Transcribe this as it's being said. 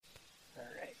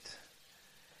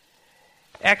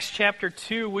Acts chapter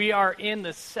 2, we are in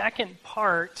the second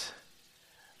part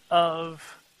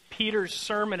of Peter's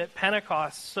sermon at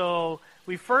Pentecost. So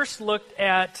we first looked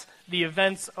at the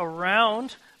events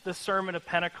around the sermon of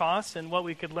Pentecost and what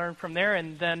we could learn from there.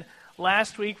 And then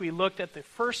last week we looked at the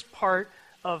first part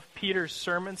of Peter's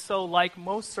sermon. So like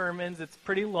most sermons, it's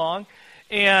pretty long.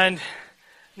 And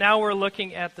now we're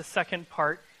looking at the second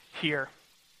part here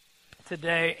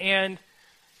today. And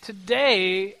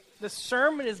today, the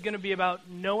sermon is going to be about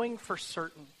knowing for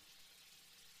certain.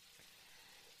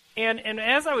 And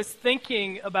as I was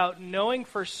thinking about knowing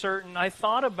for certain, I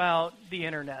thought about the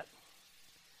internet.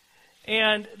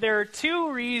 And there are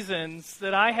two reasons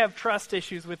that I have trust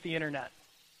issues with the internet.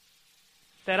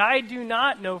 That I do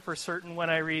not know for certain when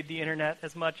I read the internet,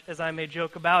 as much as I may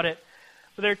joke about it.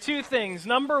 But there are two things.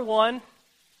 Number one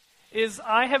is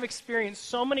I have experienced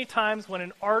so many times when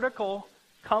an article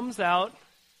comes out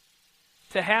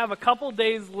to have a couple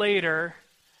days later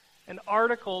an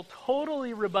article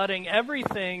totally rebutting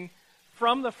everything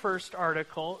from the first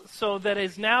article, so that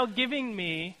is now giving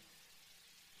me,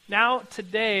 now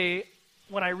today,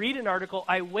 when I read an article,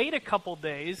 I wait a couple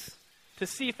days to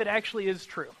see if it actually is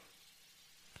true.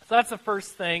 So that's the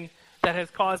first thing that has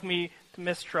caused me to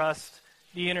mistrust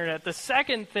the internet. The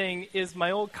second thing is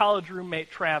my old college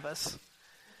roommate, Travis.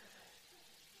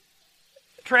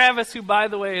 Travis, who, by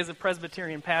the way, is a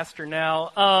Presbyterian pastor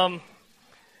now.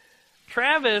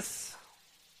 Travis,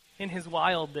 in his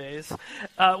wild days,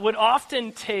 would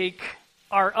often take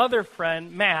our other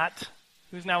friend, Matt,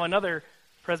 who's now another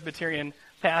Presbyterian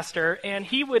pastor, and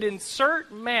he would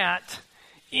insert Matt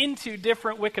into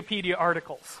different Wikipedia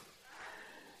articles.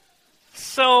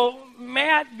 So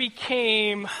Matt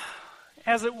became,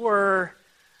 as it were,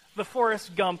 the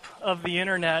Forrest Gump of the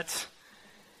internet,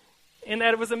 in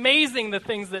that it was amazing the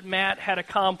things that Matt had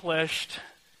accomplished,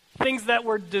 things that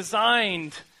were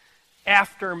designed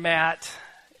after Matt,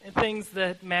 and things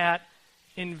that Matt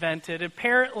invented,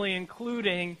 apparently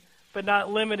including, but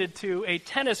not limited to, a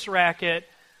tennis racket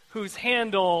whose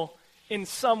handle in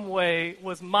some way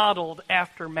was modeled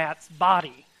after Matt's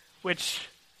body, which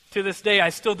to this day I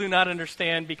still do not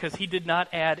understand because he did not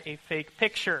add a fake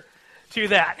picture to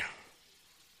that.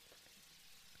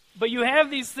 But you have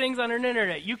these things on an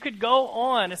internet. You could go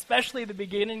on, especially the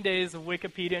beginning days of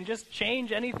Wikipedia, and just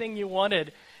change anything you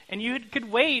wanted. And you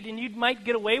could wait, and you might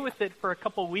get away with it for a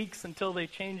couple weeks until they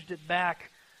changed it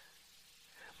back.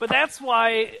 But that's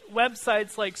why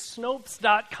websites like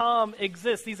Snopes.com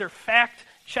exist. These are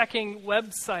fact-checking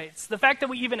websites. The fact that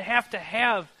we even have to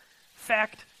have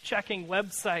fact-checking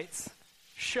websites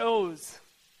shows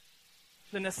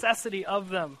the necessity of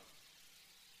them.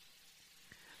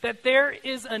 That there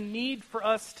is a need for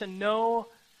us to know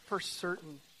for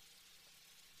certain.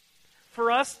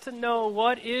 For us to know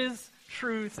what is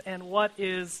truth and what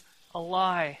is a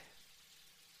lie.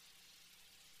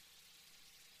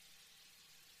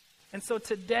 And so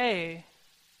today,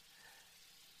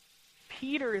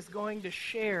 Peter is going to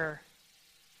share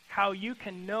how you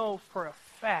can know for a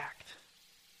fact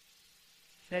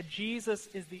that Jesus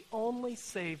is the only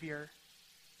Savior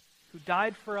who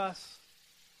died for us,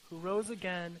 who rose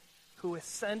again, who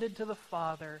ascended to the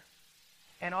Father,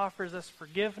 and offers us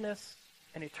forgiveness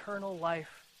and eternal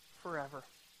life forever.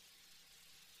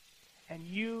 And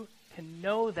you can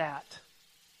know that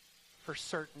for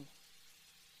certain.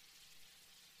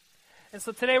 And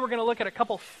so today we're going to look at a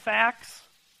couple facts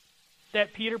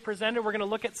that Peter presented. We're going to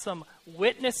look at some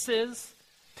witnesses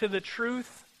to the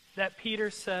truth that Peter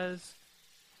says.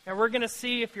 And we're going to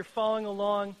see, if you're following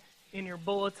along in your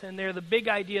bulletin there, the big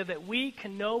idea that we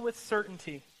can know with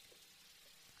certainty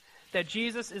that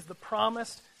Jesus is the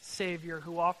promised Savior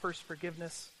who offers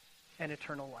forgiveness and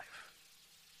eternal life.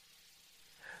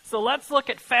 So let's look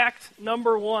at fact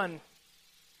number one.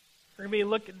 We're going to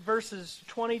look at verses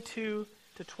 22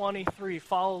 to 23.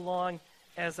 Follow along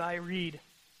as I read.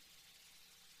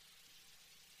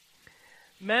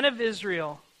 Men of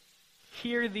Israel,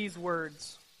 hear these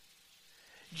words.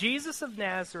 Jesus of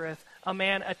Nazareth, a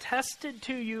man attested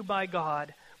to you by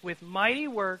God with mighty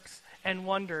works and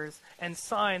wonders and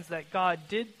signs that God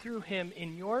did through him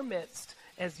in your midst,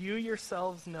 as you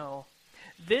yourselves know.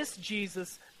 This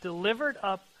Jesus, delivered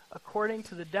up according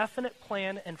to the definite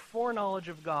plan and foreknowledge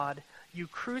of God, you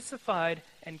crucified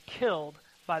and killed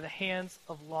by the hands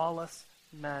of lawless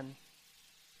men.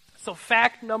 So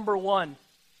fact number one,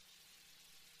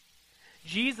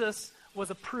 Jesus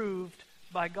was approved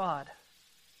by God.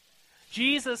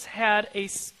 Jesus had a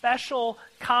special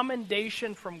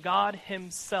commendation from God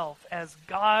himself as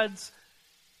God's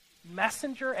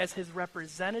messenger, as his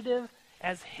representative,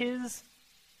 as his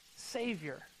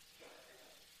Savior.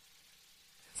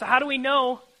 So how do we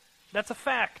know That's a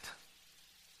fact.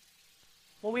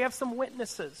 Well, we have some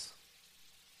witnesses.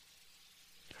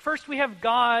 First, we have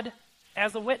God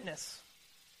as a witness.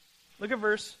 Look at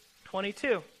verse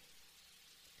 22.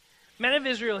 Men of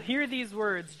Israel, hear these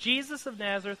words. Jesus of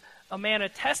Nazareth, a man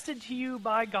attested to you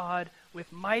by God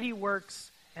with mighty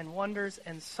works and wonders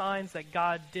and signs that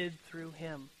God did through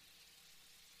him.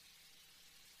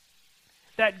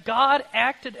 That God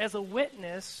acted as a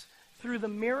witness through the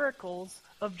miracles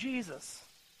of Jesus.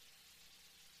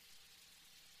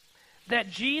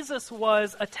 That Jesus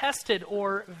was attested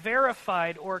or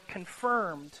verified or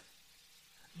confirmed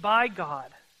by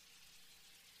God.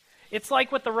 It's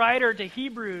like what the writer to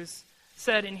Hebrews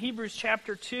said in Hebrews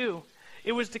chapter 2.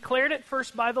 It was declared at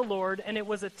first by the Lord, and it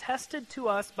was attested to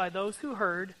us by those who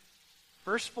heard.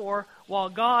 Verse 4, while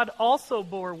God also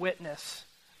bore witness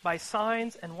by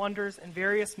signs and wonders and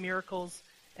various miracles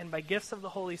and by gifts of the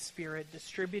Holy Spirit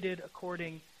distributed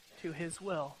according to his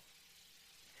will.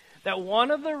 That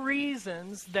one of the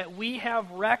reasons that we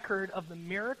have record of the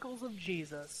miracles of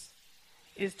Jesus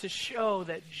is to show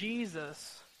that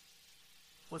Jesus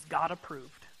was God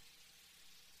approved.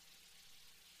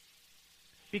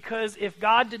 Because if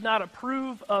God did not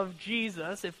approve of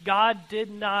Jesus, if God did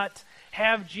not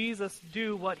have Jesus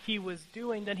do what he was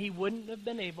doing, then he wouldn't have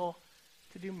been able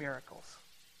to do miracles.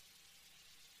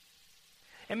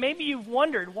 And maybe you've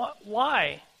wondered,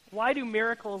 why? Why do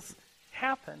miracles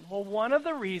happen? Well, one of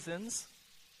the reasons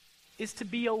is to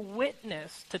be a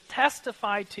witness, to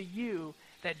testify to you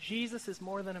that Jesus is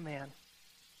more than a man.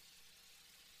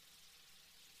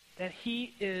 That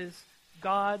he is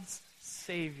God's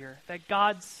Savior, that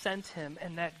God sent him,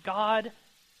 and that God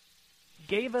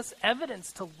gave us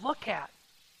evidence to look at,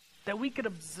 that we could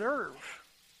observe,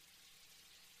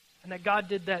 and that God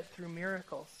did that through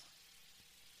miracles.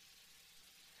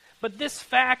 But this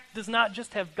fact does not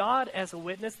just have God as a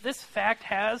witness, this fact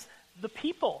has the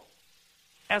people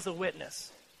as a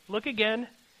witness. Look again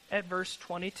at verse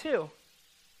 22.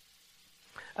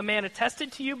 A man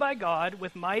attested to you by God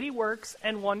with mighty works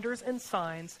and wonders and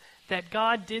signs that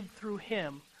God did through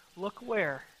him. Look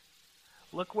where?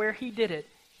 Look where he did it.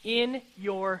 In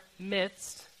your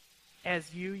midst,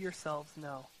 as you yourselves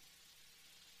know.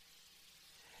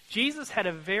 Jesus had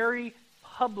a very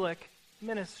public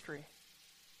ministry.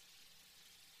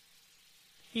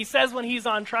 He says when he's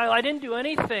on trial, I didn't do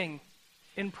anything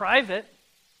in private.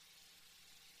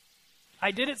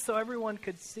 I did it so everyone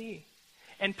could see.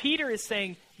 And Peter is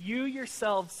saying, you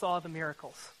yourselves saw the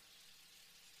miracles.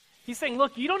 He's saying,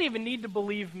 look, you don't even need to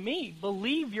believe me.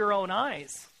 Believe your own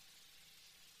eyes.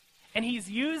 And he's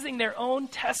using their own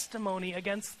testimony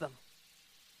against them.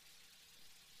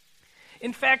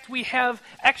 In fact, we have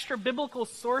extra biblical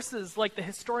sources like the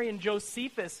historian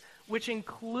Josephus, which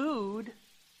include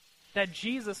that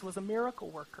Jesus was a miracle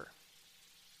worker.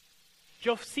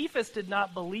 Josephus did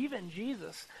not believe in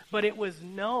Jesus, but it was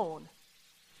known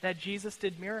that Jesus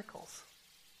did miracles.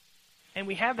 And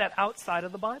we have that outside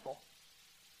of the Bible.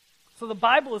 So the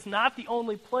Bible is not the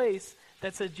only place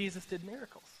that says Jesus did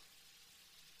miracles.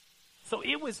 So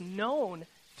it was known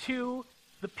to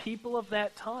the people of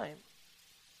that time.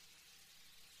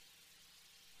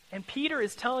 And Peter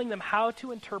is telling them how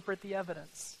to interpret the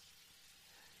evidence.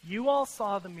 You all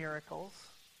saw the miracles.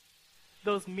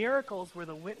 Those miracles were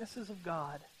the witnesses of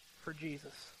God for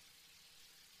Jesus.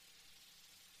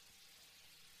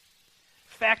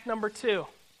 Fact number 2.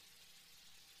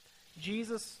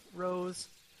 Jesus rose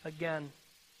again.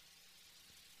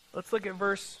 Let's look at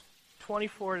verse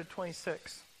 24 to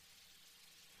 26.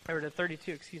 Or to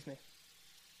 32, excuse me.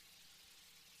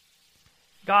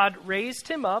 God raised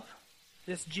him up,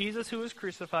 this Jesus who was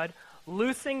crucified,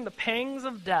 loosing the pangs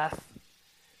of death,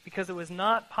 because it was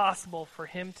not possible for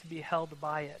him to be held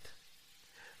by it.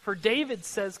 For David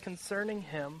says concerning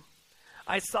him,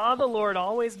 I saw the Lord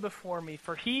always before me,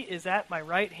 for he is at my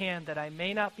right hand, that I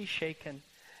may not be shaken.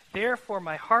 Therefore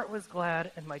my heart was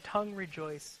glad, and my tongue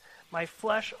rejoiced. My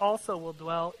flesh also will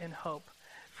dwell in hope.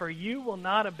 For you will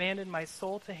not abandon my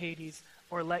soul to Hades,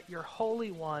 or let your Holy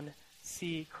One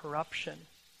see corruption.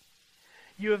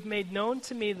 You have made known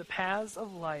to me the paths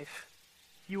of life.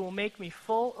 You will make me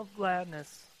full of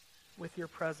gladness with your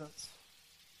presence.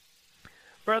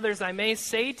 Brothers, I may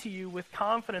say to you with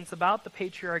confidence about the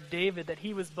patriarch David that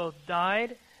he was both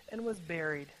died and was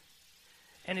buried,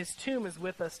 and his tomb is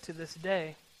with us to this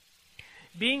day.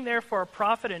 Being therefore a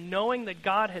prophet, and knowing that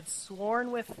God had sworn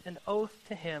with an oath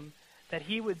to him that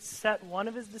he would set one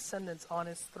of his descendants on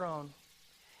his throne,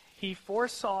 he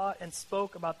foresaw and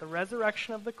spoke about the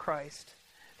resurrection of the Christ,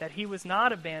 that he was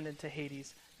not abandoned to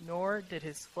Hades, nor did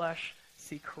his flesh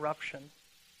see corruption.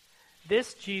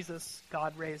 This Jesus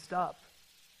God raised up,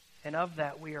 and of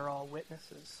that we are all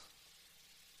witnesses.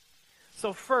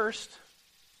 So first,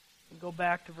 go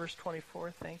back to verse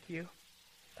 24, thank you.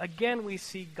 Again, we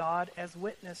see God as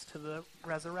witness to the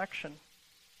resurrection.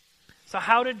 So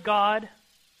how did God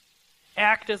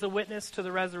act as a witness to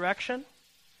the resurrection?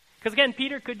 Because again,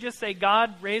 Peter could just say,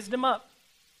 God raised him up.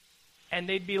 And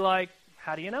they'd be like,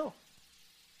 how do you know?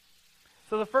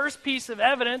 So the first piece of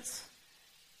evidence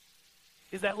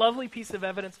is that lovely piece of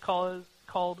evidence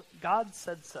called God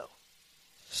said so.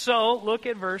 So look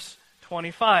at verse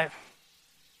 25.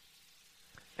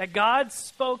 That God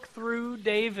spoke through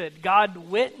David. God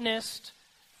witnessed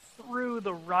through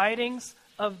the writings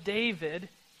of David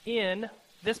in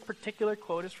this particular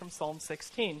quote is from Psalm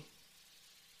 16.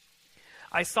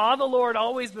 I saw the Lord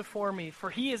always before me, for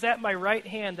he is at my right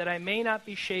hand that I may not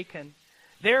be shaken.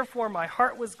 Therefore my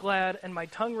heart was glad and my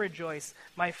tongue rejoiced.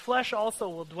 My flesh also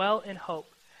will dwell in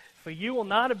hope. For you will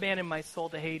not abandon my soul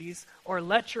to Hades, or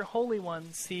let your Holy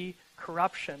One see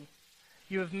corruption.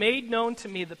 You have made known to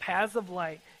me the paths of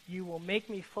light. You will make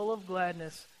me full of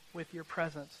gladness with your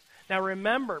presence. Now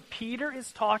remember, Peter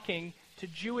is talking to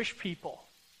Jewish people.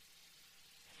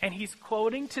 And he's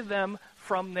quoting to them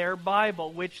from their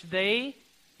Bible, which they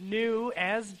knew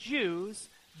as Jews,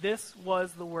 this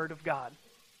was the Word of God.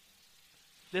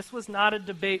 This was not a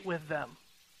debate with them.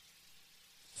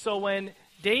 So when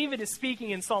David is speaking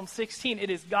in Psalm 16,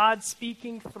 it is God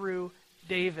speaking through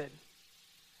David.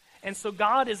 And so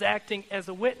God is acting as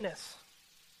a witness.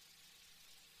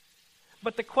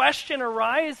 But the question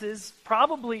arises,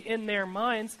 probably in their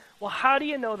minds, well, how do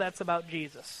you know that's about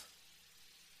Jesus?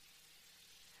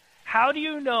 How do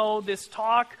you know this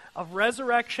talk of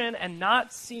resurrection and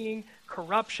not seeing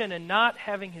corruption and not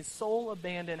having his soul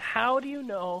abandoned? How do you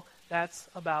know that's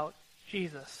about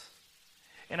Jesus?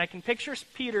 And I can picture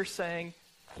Peter saying,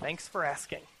 thanks for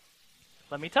asking.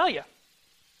 Let me tell you.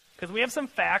 Because we have some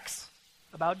facts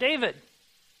about David.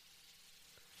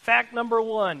 Fact number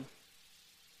 1,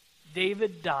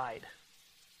 David died.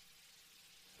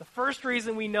 The first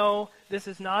reason we know this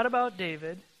is not about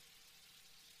David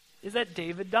is that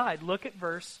David died. Look at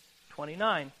verse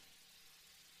 29.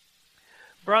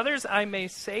 Brothers, I may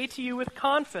say to you with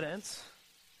confidence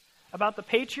about the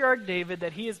patriarch David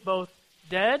that he is both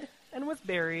dead and was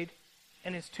buried,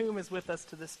 and his tomb is with us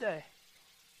to this day.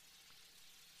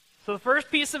 So the first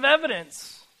piece of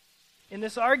evidence in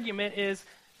this argument is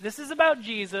this is about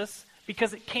Jesus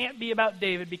because it can't be about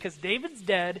David, because David's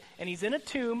dead and he's in a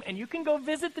tomb, and you can go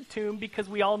visit the tomb because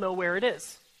we all know where it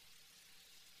is.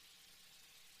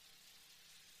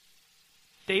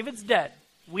 David's dead.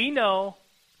 We know.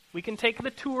 We can take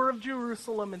the tour of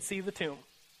Jerusalem and see the tomb.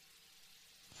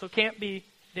 So it can't be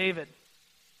David.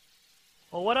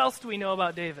 Well, what else do we know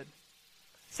about David?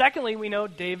 Secondly, we know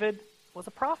David was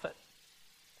a prophet.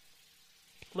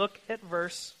 Look at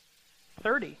verse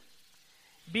 30.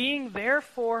 Being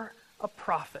therefore a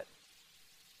prophet.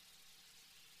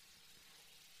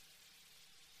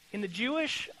 In the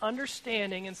Jewish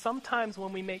understanding, and sometimes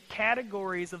when we make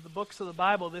categories of the books of the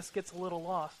Bible, this gets a little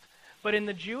lost. But in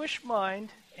the Jewish mind,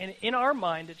 and in our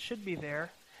mind it should be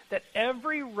there, that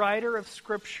every writer of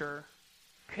Scripture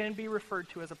can be referred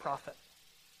to as a prophet.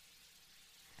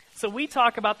 So we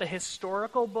talk about the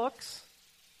historical books,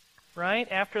 right,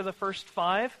 after the first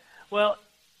 5. Well,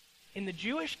 in the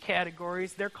Jewish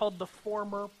categories, they're called the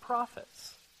former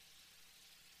prophets.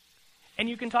 And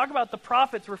you can talk about the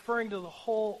prophets referring to the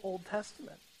whole Old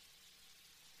Testament.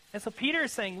 And so Peter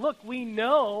is saying, look, we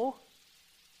know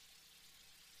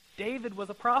David was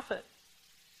a prophet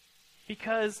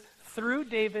because through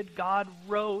David, God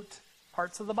wrote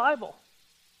parts of the Bible.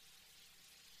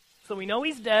 So we know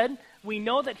he's dead. We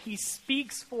know that he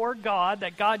speaks for God,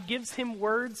 that God gives him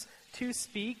words to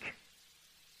speak.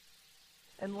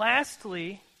 And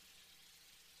lastly,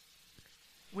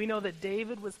 we know that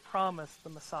David was promised the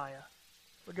Messiah.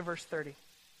 Look at verse 30.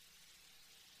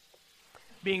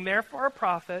 Being therefore a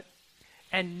prophet,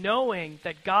 and knowing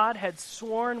that God had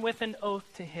sworn with an oath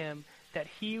to him that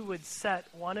he would set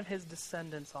one of his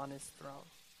descendants on his throne.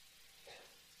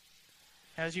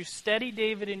 As you study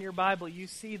David in your Bible, you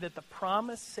see that the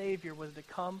promised Savior was to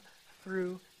come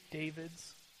through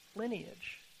David's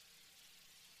lineage.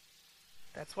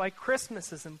 That's why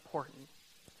Christmas is important,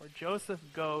 where Joseph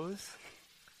goes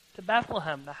to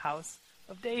Bethlehem, the house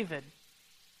of David.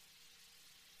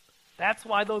 That's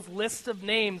why those lists of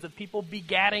names of people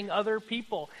begatting other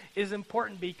people is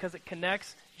important, because it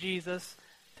connects Jesus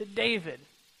to David.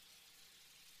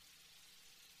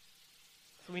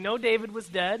 So we know David was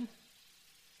dead.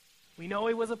 We know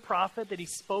he was a prophet, that he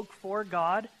spoke for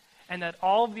God, and that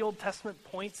all of the Old Testament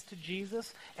points to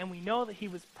Jesus. And we know that he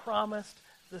was promised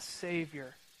the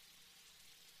Savior.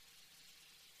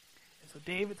 So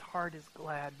David's heart is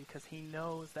glad because he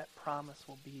knows that promise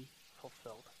will be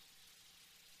fulfilled.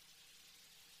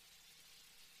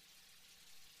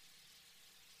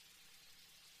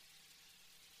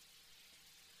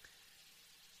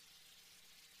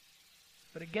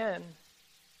 But again,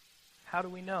 how do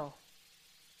we know?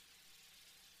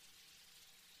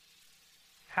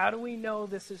 How do we know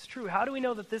this is true? How do we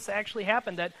know that this actually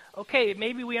happened? That, okay,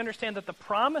 maybe we understand that the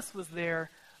promise was there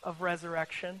of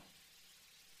resurrection.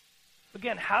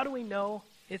 Again, how do we know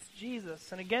it's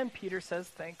Jesus? And again, Peter says,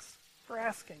 thanks for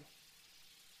asking.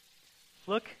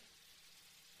 Look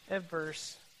at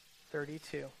verse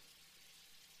 32.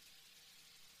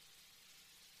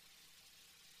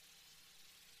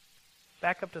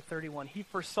 Back up to 31. He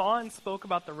foresaw and spoke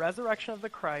about the resurrection of the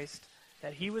Christ,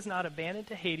 that he was not abandoned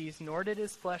to Hades, nor did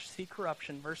his flesh see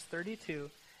corruption. Verse 32.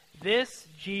 This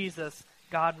Jesus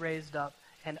God raised up,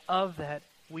 and of that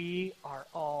we are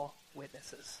all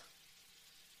witnesses.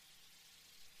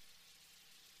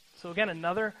 So again,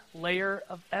 another layer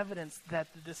of evidence that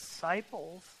the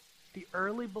disciples, the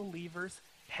early believers,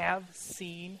 have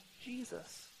seen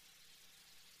Jesus.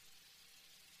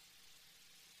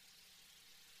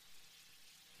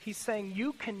 He's saying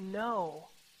you can know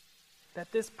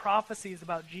that this prophecy is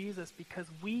about Jesus because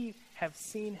we have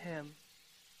seen him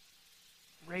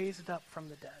raised up from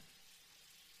the dead.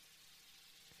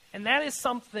 And that is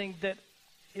something that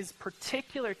is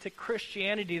particular to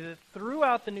Christianity, that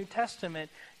throughout the New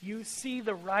Testament, you see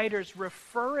the writers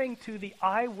referring to the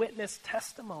eyewitness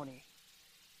testimony.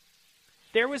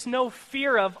 There was no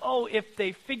fear of, if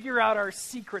they figure out our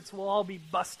secrets, we'll all be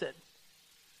busted.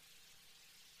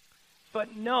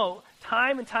 But no,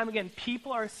 time and time again,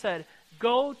 people are said,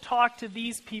 go talk to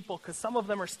these people because some of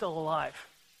them are still alive.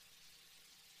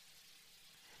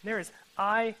 There is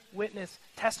eyewitness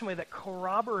testimony that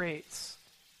corroborates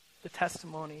the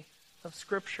testimony of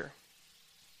Scripture.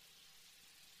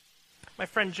 My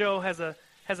friend Joe has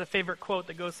a favorite quote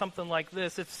that goes something like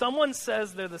this: if someone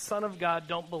says they're the Son of God,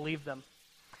 don't believe them.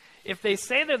 If they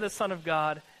say they're the Son of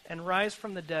God and rise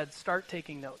from the dead, start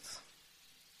taking notes.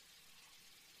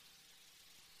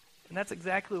 And that's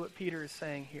exactly what Peter is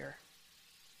saying here.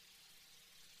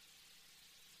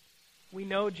 We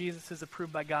know Jesus is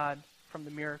approved by God from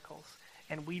the miracles,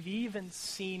 and we've even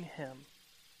seen him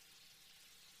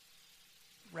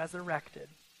resurrected.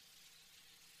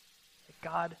 That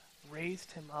God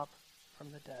raised him up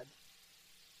from the dead.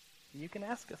 And you can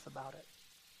ask us about it.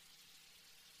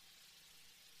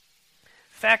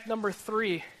 Fact number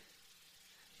 3,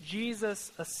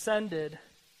 Jesus ascended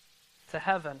to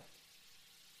heaven.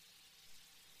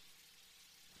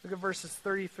 Look at verses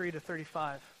 33 to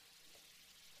 35.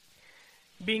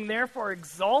 Being therefore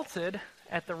exalted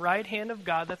at the right hand of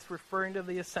God, that's referring to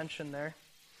the ascension there,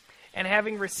 and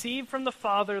having received from the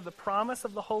Father the promise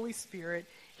of the Holy Spirit,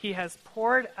 he has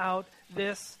poured out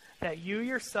this that you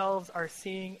yourselves are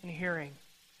seeing and hearing.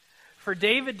 For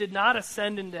David did not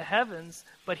ascend into heavens,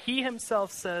 but he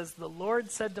himself says, the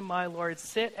Lord said to my Lord,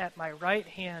 sit at my right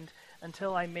hand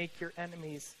until I make your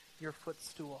enemies your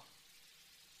footstool.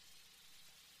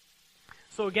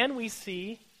 So again, we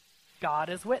see God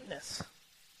as witness.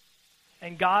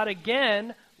 And God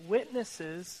again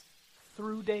witnesses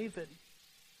through David.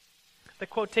 The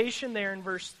quotation there in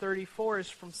verse 34 is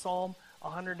from Psalm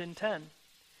 110.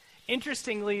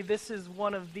 Interestingly, this is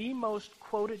one of the most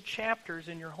quoted chapters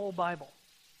in your whole Bible.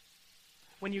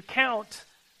 When you count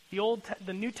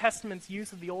the New Testament's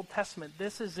use of the Old Testament,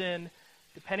 this is in,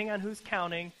 depending on who's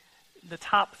counting, the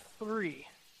top 3.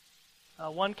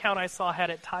 One count I saw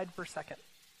had it tied for second.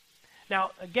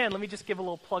 Now, again, let me just give a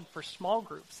little plug for small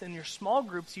groups. In your small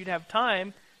groups, you'd have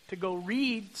time to go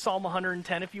read Psalm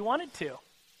 110 if you wanted to.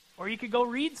 Or you could go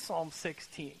read Psalm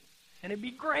 16. And it'd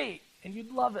be great. And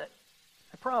you'd love it.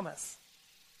 I promise.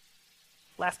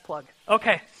 Last plug.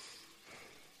 Okay.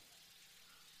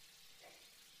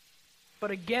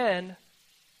 But again,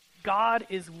 God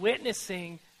is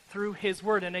witnessing through his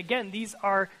word. And again, these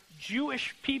are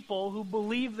Jewish people who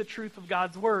believe the truth of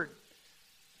God's word.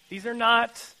 These are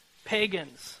not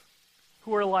pagans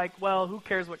who are like, well, who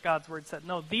cares what God's word said?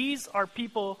 No, these are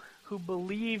people who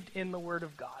believed in the word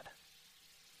of God.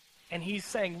 And he's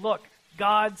saying, look,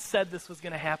 God said this was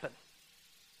going to happen.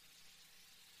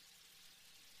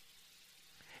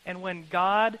 And when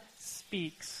God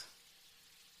speaks,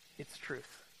 it's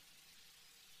truth.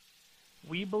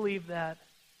 We believe that.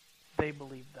 They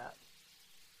believe that.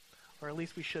 Or at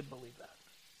least we should believe that.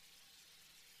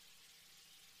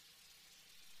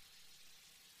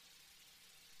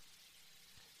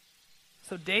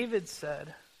 So David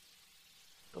said,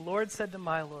 the Lord said to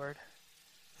my Lord,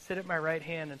 sit at my right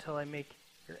hand until I make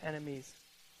your enemies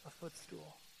a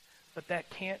footstool. But that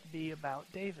can't be about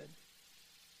David.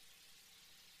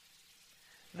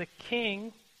 The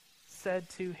king said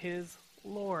to his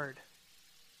Lord,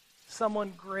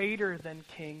 someone greater than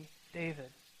King David.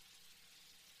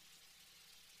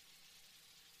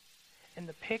 And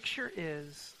the picture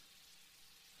is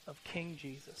of King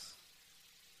Jesus.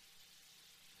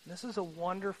 This is a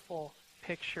wonderful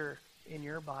picture in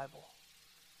your Bible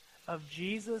of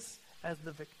Jesus as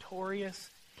the victorious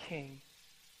king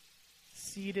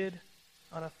seated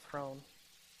on a throne.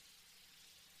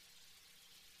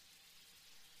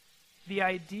 The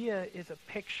idea is a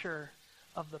picture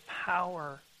of the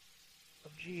power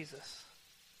of Jesus,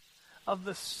 of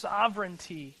the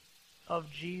sovereignty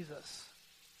of Jesus.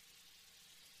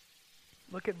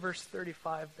 Look at verse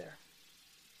 35 there.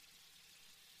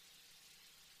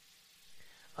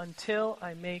 Until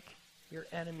I make your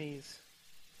enemies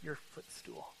your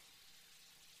footstool.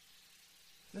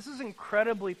 This is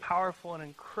incredibly powerful and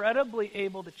incredibly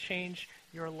able to change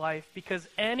your life, because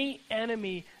any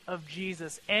enemy of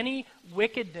Jesus, any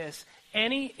wickedness,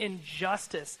 any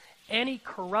injustice, any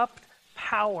corrupt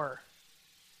power,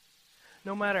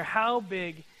 no matter how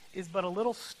big, is but a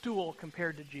little stool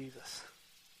compared to Jesus.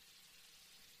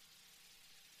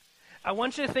 I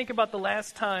want you to think about the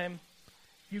last time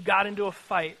you got into a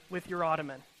fight with your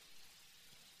ottoman.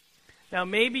 Now,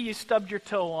 maybe you stubbed your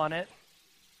toe on it,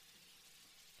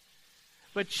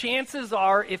 but chances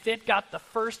are, if it got the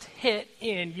first hit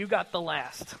in, you got the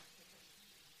last.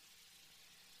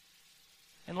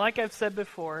 And like I've said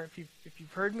before, if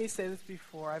you've heard me say this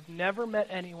before, I've never met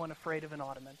anyone afraid of an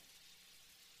ottoman.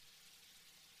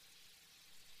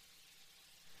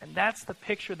 And that's the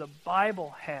picture the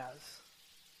Bible has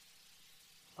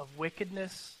of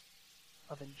wickedness,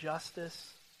 of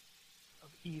injustice, of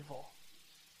evil.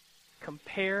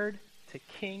 Compared to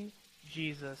King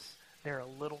Jesus, they're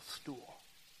a little stool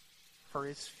for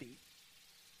his feet.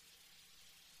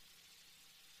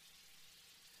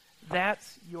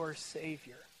 That's your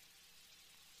Savior.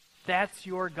 That's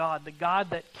your God, the God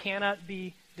that cannot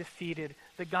be defeated,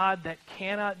 the God that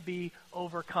cannot be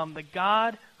overcome, the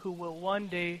God who will one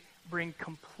day bring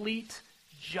complete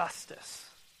justice.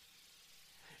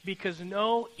 Because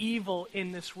no evil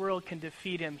in this world can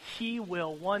defeat him. He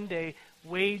will one day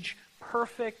wage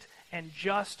perfect and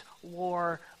just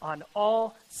war on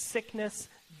all sickness,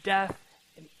 death,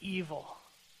 and evil.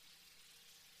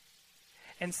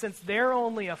 And since they're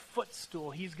only a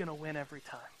footstool, he's going to win every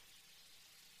time.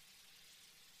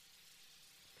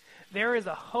 There is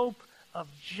a hope of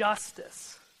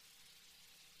justice.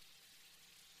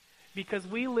 Because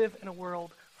we live in a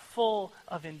world full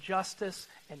of injustice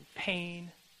and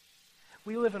pain.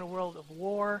 We live in a world of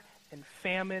war and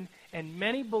famine, and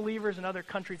many believers in other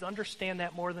countries understand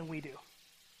that more than we do.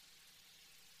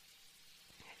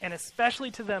 And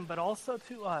especially to them, but also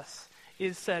to us,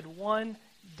 is said one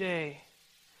day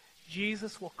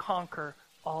Jesus will conquer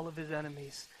all of his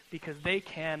enemies because they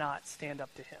cannot stand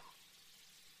up to him.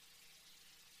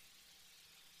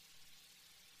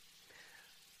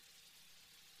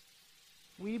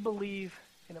 We believe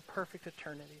in a perfect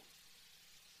eternity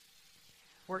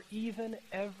where even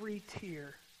every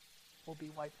tear will be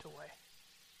wiped away.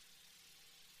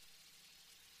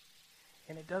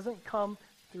 And it doesn't come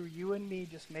through you and me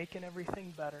just making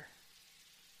everything better.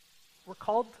 We're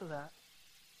called to that.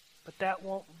 But that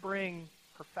won't bring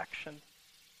perfection.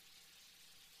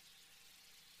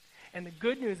 And the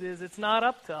good news is it's not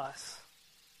up to us.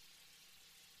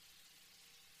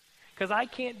 Because I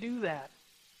can't do that.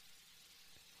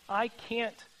 I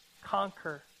can't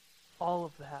conquer all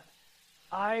of that.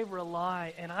 I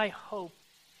rely and I hope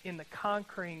in the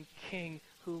conquering King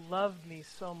who loved me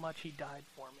so much he died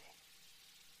for me.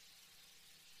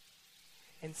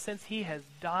 And since he has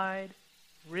died,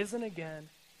 risen again,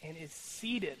 and is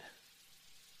seated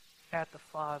at the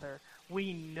Father,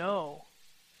 we know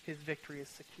his victory is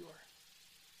secure.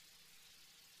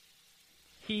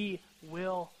 He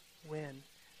will win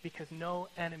because no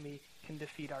enemy can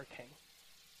defeat our King.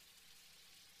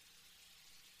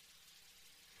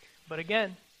 But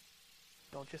again,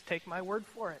 don't just take my word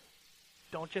for it.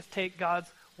 Don't just take God's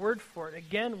word for it.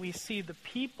 Again, we see the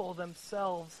people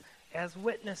themselves as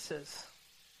witnesses.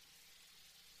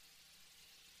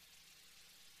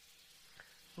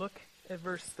 Look at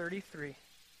verse 33.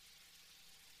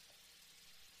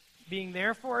 Being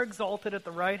therefore exalted at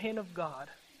the right hand of God.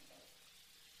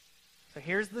 So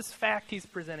here's this fact he's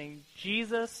presenting.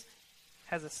 Jesus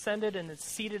has ascended and is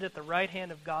seated at the right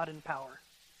hand of God in power.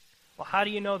 Well, how do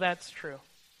you know that's true?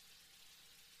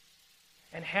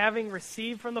 And having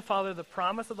received from the Father the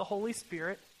promise of the Holy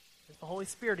Spirit, there's the Holy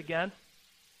Spirit again,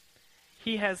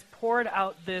 he has poured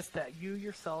out this that you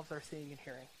yourselves are seeing and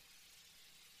hearing.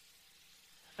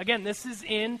 Again, this is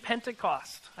in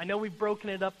Pentecost. I know we've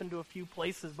broken it up into a few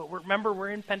places, but remember,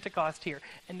 we're in Pentecost here.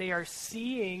 And they are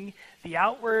seeing the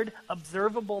outward,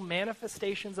 observable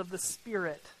manifestations of the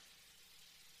Spirit.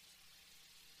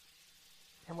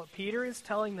 And what Peter is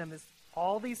telling them is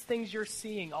all these things you're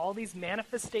seeing, all these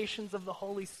manifestations of the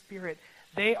Holy Spirit,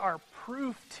 they are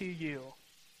proof to you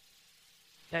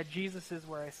that Jesus is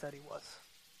where I said he was.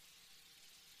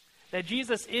 That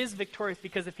Jesus is victorious,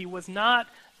 because if he was not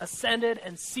ascended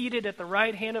and seated at the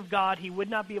right hand of God, he would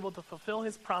not be able to fulfill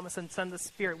his promise and send the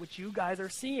Spirit, which you guys are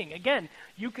seeing. Again,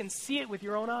 you can see it with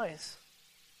your own eyes.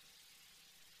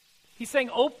 He's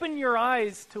saying, open your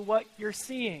eyes to what you're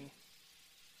seeing.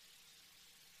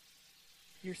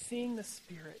 You're seeing the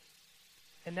Spirit,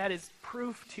 and that is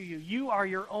proof to you. You are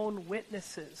your own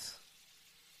witnesses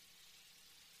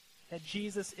that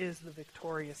Jesus is the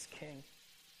victorious King.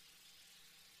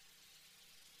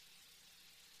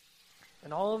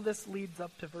 And all of this leads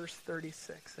up to verse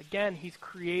 36. Again, he's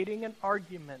creating an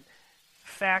argument.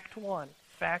 Fact 1,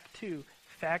 fact 2,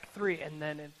 fact 3, and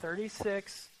then in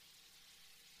 36,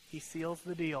 he seals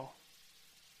the deal.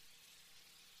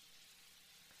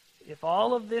 If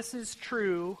all of this is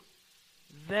true,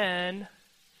 then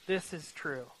this is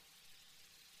true.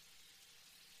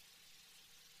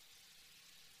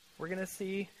 We're going to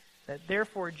see that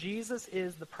therefore Jesus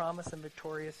is the promised and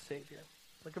victorious Savior.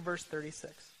 Look at verse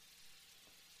 36.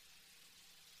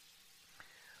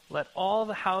 Let all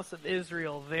the house of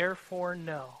Israel therefore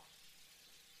know.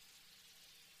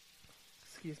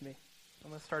 Excuse me.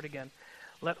 I'm going to start again.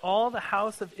 Let all the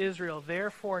house of Israel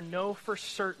therefore know for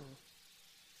certain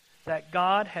that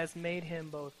God has made him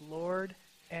both Lord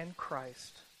and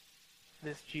Christ,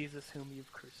 this Jesus whom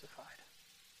you've crucified.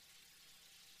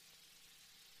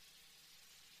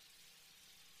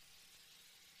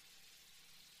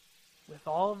 With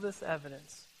all of this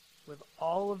evidence, with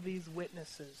all of these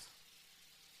witnesses,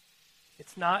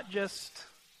 it's not just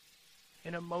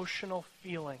an emotional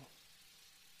feeling.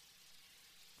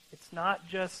 It's not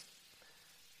just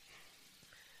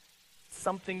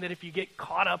something that if you get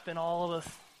caught up in all the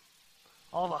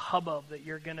hubbub that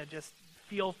you're going to just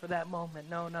feel for that moment.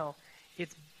 No.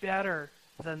 It's better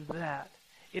than that.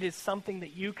 It is something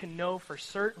that you can know for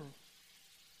certain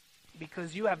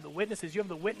because you have the witnesses. You have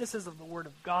the witnesses of the Word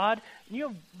of God, and you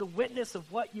have the witness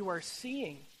of what you are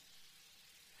seeing.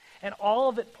 And all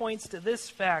of it points to this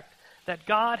fact that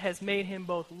God has made him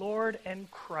both Lord and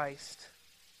Christ,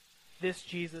 this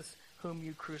Jesus whom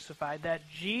you crucified. That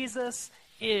Jesus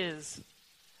is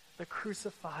the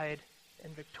crucified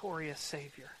and victorious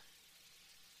Savior.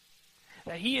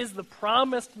 That he is the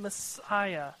promised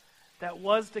Messiah that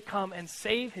was to come and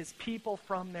save his people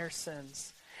from their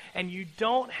sins. And you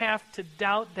don't have to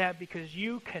doubt that because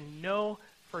you can know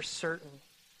for certain.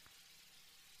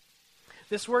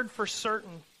 This word for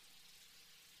certain,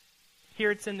 here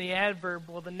it's in the adverb.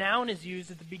 Well, the noun is used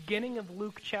at the beginning of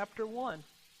Luke chapter 1.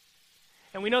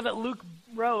 And we know that Luke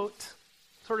wrote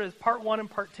sort of part 1 and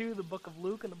part 2, the book of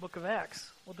Luke and the book of Acts.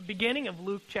 Well, at the beginning of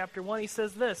Luke chapter 1, he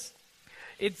says this: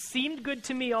 It seemed good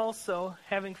to me also,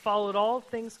 having followed all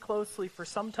things closely for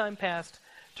some time past,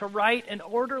 to write an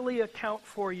orderly account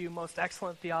for you, most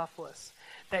excellent Theophilus,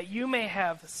 that you may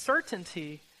have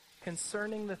certainty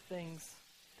concerning the things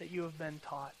that you have been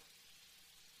taught.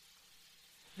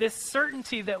 This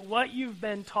certainty that what you've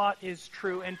been taught is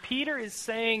true. And Peter is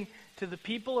saying to the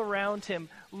people around him,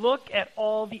 look at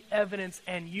all the evidence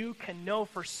and you can know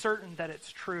for certain that it's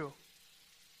true.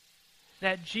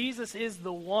 That Jesus is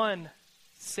the one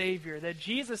Savior. That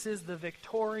Jesus is the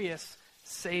victorious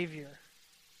Savior.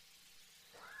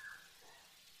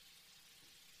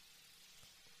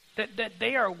 That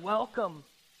they are welcome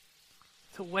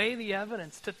to weigh the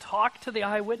evidence, to talk to the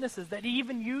eyewitnesses, that he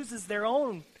even uses their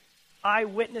own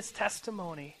eyewitness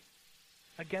testimony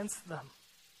against them.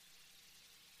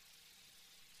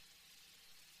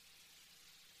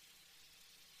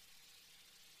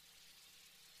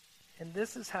 And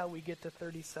this is how we get to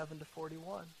 37 to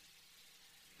 41.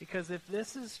 Because if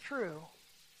this is true,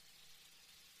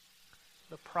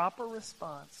 the proper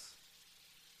response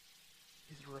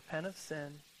is to repent of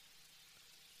sin,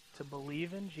 to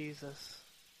believe in Jesus,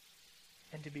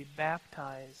 and to be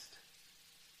baptized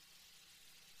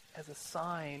as a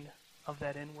sign of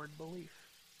that inward belief.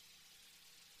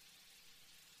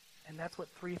 And that's what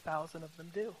 3,000 of them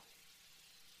do.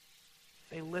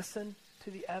 They listen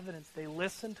to the evidence. They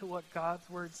listen to what God's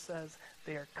word says.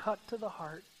 They are cut to the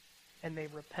heart, and they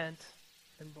repent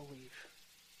and believe.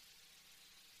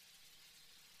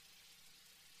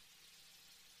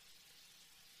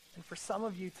 And for some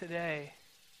of you today,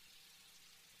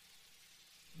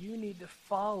 you need to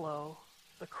follow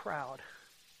the crowd.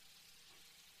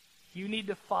 You need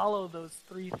to follow those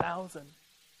 3,000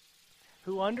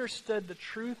 who understood the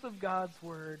truth of God's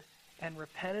word and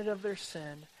repented of their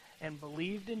sin and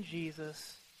believed in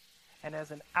Jesus, and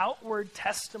as an outward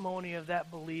testimony of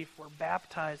that belief were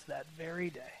baptized that very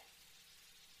day.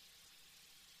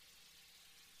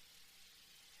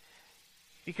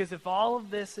 Because if all of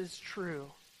this is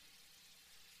true,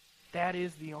 that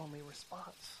is the only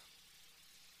response.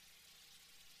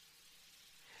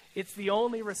 It's the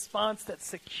only response that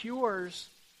secures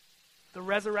the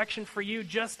resurrection for you,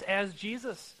 just as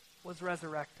Jesus was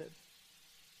resurrected.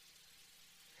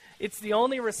 It's the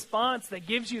only response that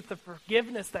gives you the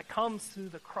forgiveness that comes through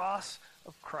the cross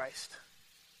of Christ.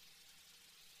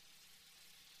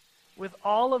 With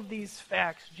all of these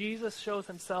facts, Jesus shows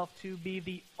himself to be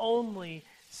the only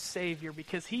Savior,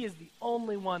 because he is the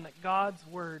only one that God's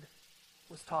word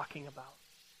was talking about.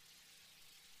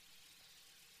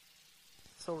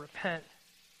 So repent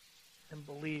and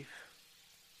believe.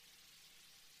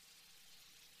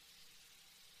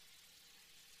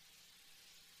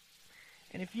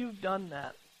 And if you've done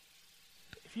that,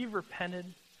 if you've repented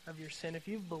of your sin, if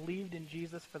you've believed in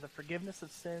Jesus for the forgiveness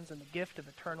of sins and the gift of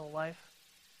eternal life,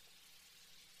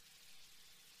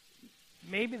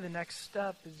 maybe the next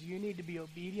step is you need to be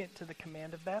obedient to the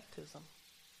command of baptism.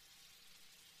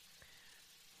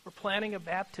 We're planning a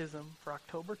baptism for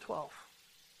October 12th,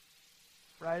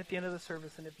 right at the end of the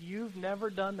service. And if you've never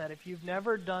done that, if you've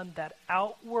never done that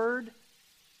outward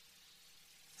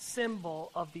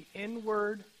symbol of the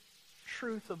inward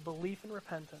truth of belief and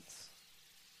repentance,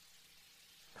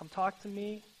 come talk to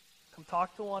me, come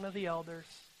talk to one of the elders,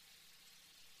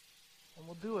 and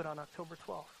we'll do it on October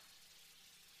 12th.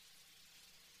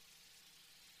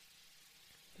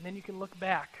 And then you can look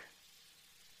back.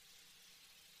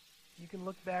 You can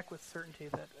look back with certainty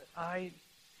that I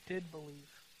did believe.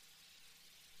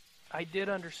 I did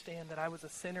understand that I was a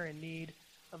sinner in need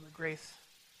of the grace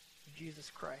of Jesus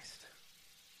Christ.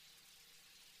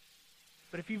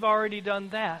 But if you've already done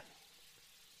that,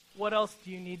 what else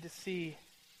do you need to see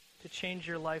to change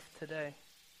your life today?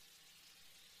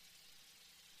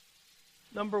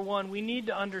 Number one, we need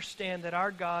to understand that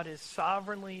our God is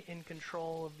sovereignly in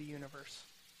control of the universe.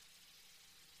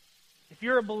 If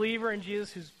you're a believer in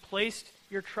Jesus who's placed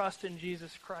your trust in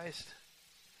Jesus Christ,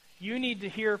 you need to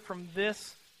hear from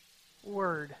this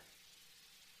word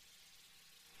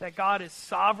that God is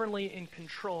sovereignly in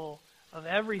control of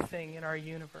everything in our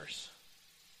universe.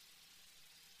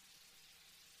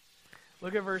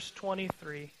 Look at verse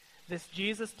 23. This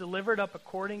Jesus delivered up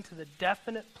according to the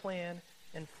definite plan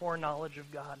and foreknowledge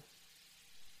of God.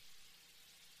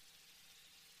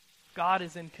 God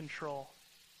is in control.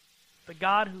 The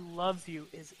God who loves you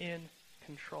is in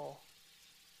control.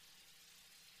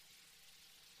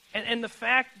 And the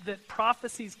fact that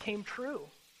prophecies came true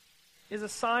is a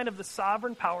sign of the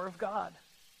sovereign power of God.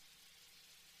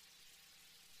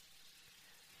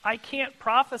 I can't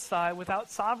prophesy without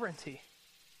sovereignty.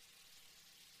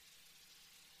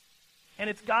 And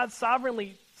it's God's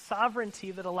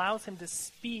sovereignty that allows him to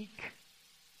speak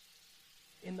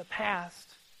in the past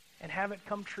and have it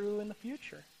come true in the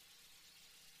future.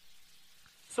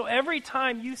 So every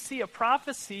time you see a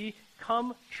prophecy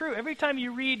come true, every time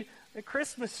you read the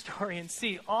Christmas story and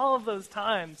see all of those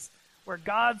times where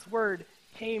God's word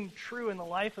came true in the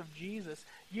life of Jesus,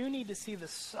 you need to see the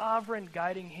sovereign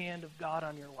guiding hand of God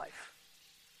on your life.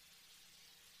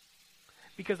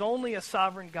 Because only a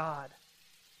sovereign God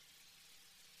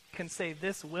can say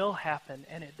this will happen,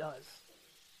 and it does.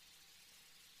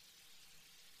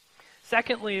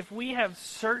 Secondly, if we have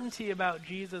certainty about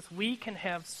Jesus, we can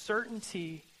have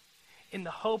certainty in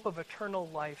the hope of eternal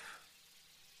life.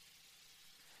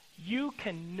 You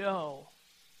can know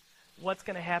what's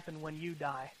going to happen when you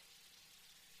die.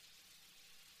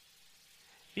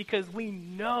 Because we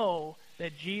know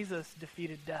that Jesus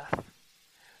defeated death.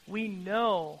 We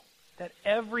know that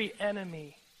every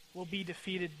enemy will be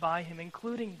defeated by him,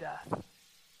 including death.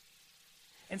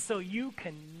 And so you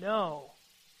can know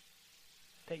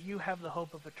that you have the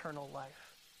hope of eternal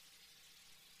life.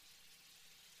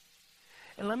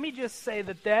 And let me just say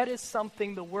that that is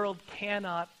something the world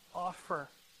cannot offer.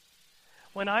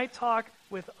 When I talk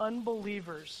with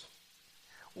unbelievers,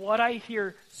 what I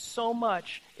hear so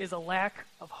much is a lack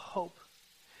of hope.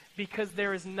 Because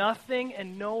there is nothing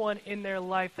and no one in their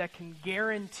life that can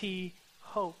guarantee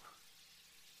hope.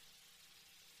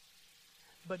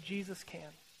 But Jesus can.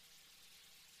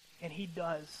 And he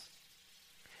does.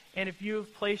 And if you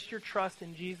have placed your trust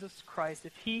in Jesus Christ,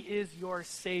 if he is your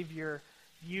Savior,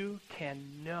 you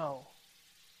can know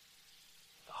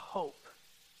the hope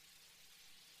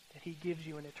that he gives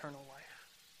you in eternal life.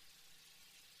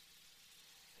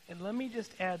 And let me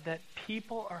just add that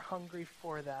people are hungry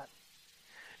for that.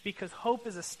 Because hope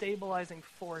is a stabilizing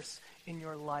force in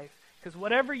your life. Because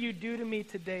whatever you do to me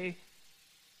today,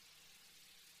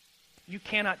 you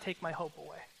cannot take my hope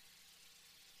away.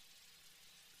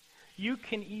 You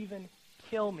can even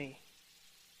kill me,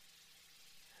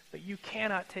 but you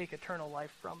cannot take eternal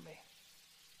life from me.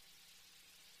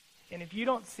 And if you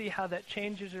don't see how that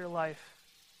changes your life,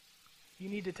 you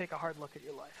need to take a hard look at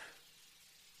your life.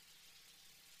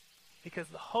 Because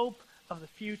the hope of the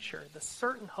future, the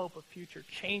certain hope of future,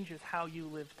 changes how you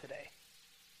live today.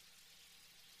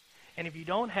 And if you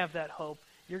don't have that hope,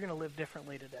 you're going to live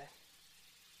differently today.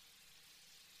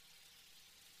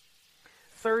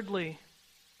 Thirdly,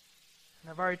 and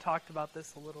I've already talked about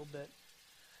this a little bit,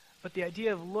 but the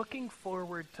idea of looking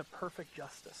forward to perfect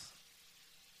justice.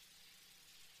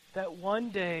 That one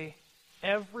day,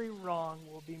 every wrong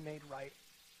will be made right.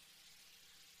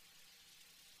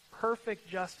 Perfect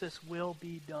justice will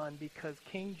be done because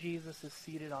King Jesus is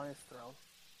seated on his throne.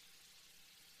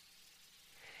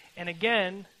 And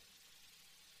again,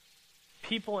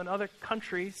 people in other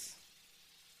countries,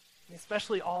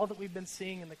 especially all that we've been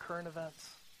seeing in the current events,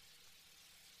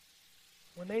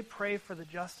 when they pray for the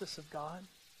justice of God,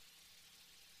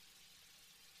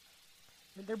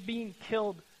 they're being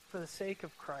killed for the sake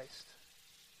of Christ.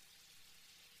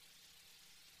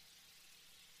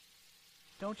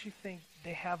 Don't you think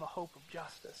they have a hope of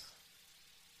justice?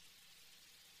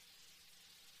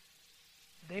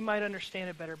 They might understand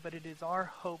it better, but it is our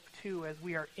hope too, as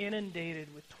we are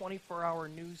inundated with 24-hour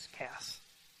newscasts.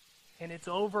 And it's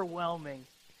overwhelming.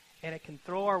 And it can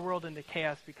throw our world into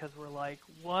chaos because we're like,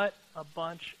 what a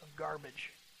bunch of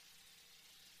garbage.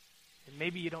 And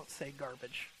maybe you don't say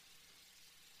garbage.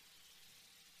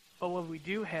 But what we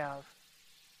do have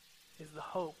is the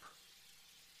hope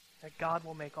that God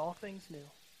will make all things new.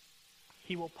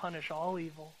 He will punish all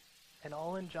evil and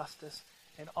all injustice,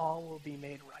 and all will be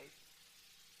made right.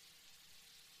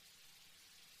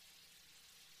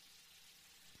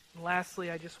 And lastly,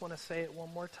 I just want to say it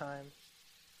one more time,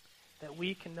 that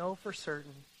we can know for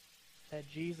certain that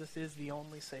Jesus is the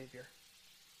only Savior.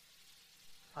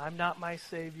 I'm not my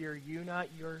Savior. You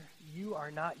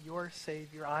are not your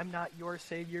Savior. I'm not your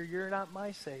Savior. You're not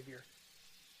my Savior.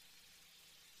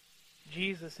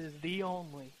 Jesus is the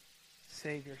only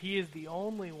Savior. He is the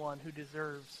only one who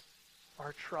deserves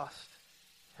our trust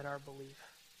and our belief.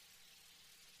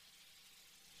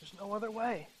 There's no other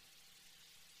way.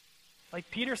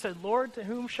 Like Peter said, Lord, to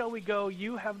whom shall we go?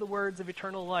 You have the words of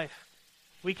eternal life.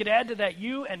 We could add to that,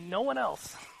 you and no one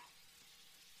else.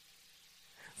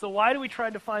 So why do we try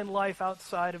to find life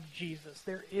outside of Jesus?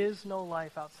 There is no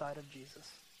life outside of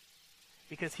Jesus.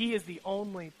 Because he is the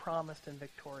only promised and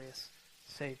victorious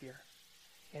Savior.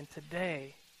 And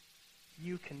today,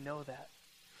 you can know that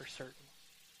for certain.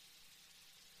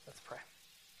 Let's pray.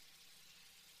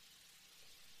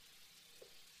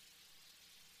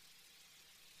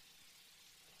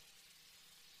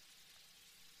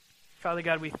 Father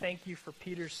God, we thank you for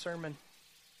Peter's sermon.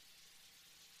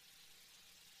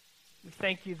 We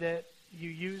thank you that you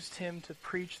used him to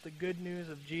preach the good news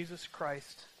of Jesus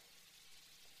Christ,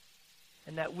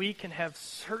 and that we can have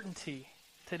certainty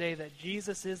today that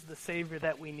Jesus is the Savior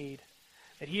that we need,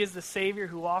 that he is the Savior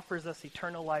who offers us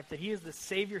eternal life, that he is the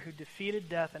Savior who defeated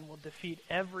death and will defeat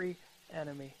every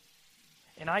enemy.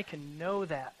 And I can know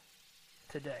that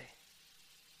today.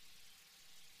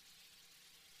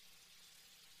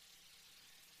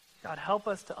 God, help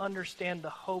us to understand the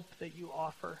hope that you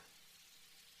offer.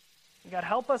 And God,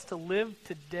 help us to live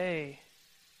today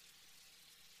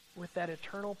with that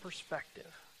eternal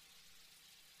perspective.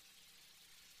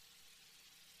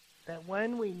 That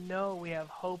when we know we have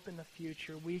hope in the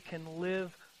future, we can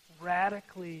live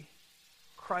radically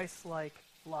Christ-like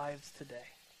lives today.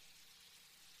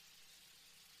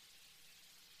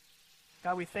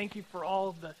 God, we thank you for all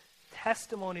of the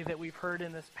testimony that we've heard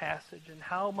in this passage and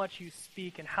how much you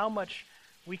speak and how much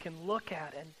we can look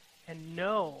at and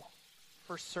know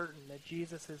for certain that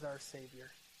Jesus is our Savior.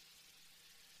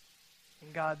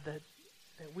 And God, that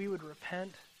we would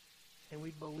repent and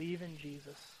we'd believe in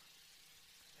Jesus,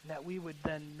 and that we would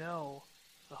then know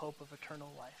the hope of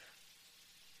eternal life.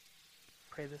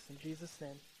 Pray this in Jesus'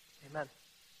 name. Amen.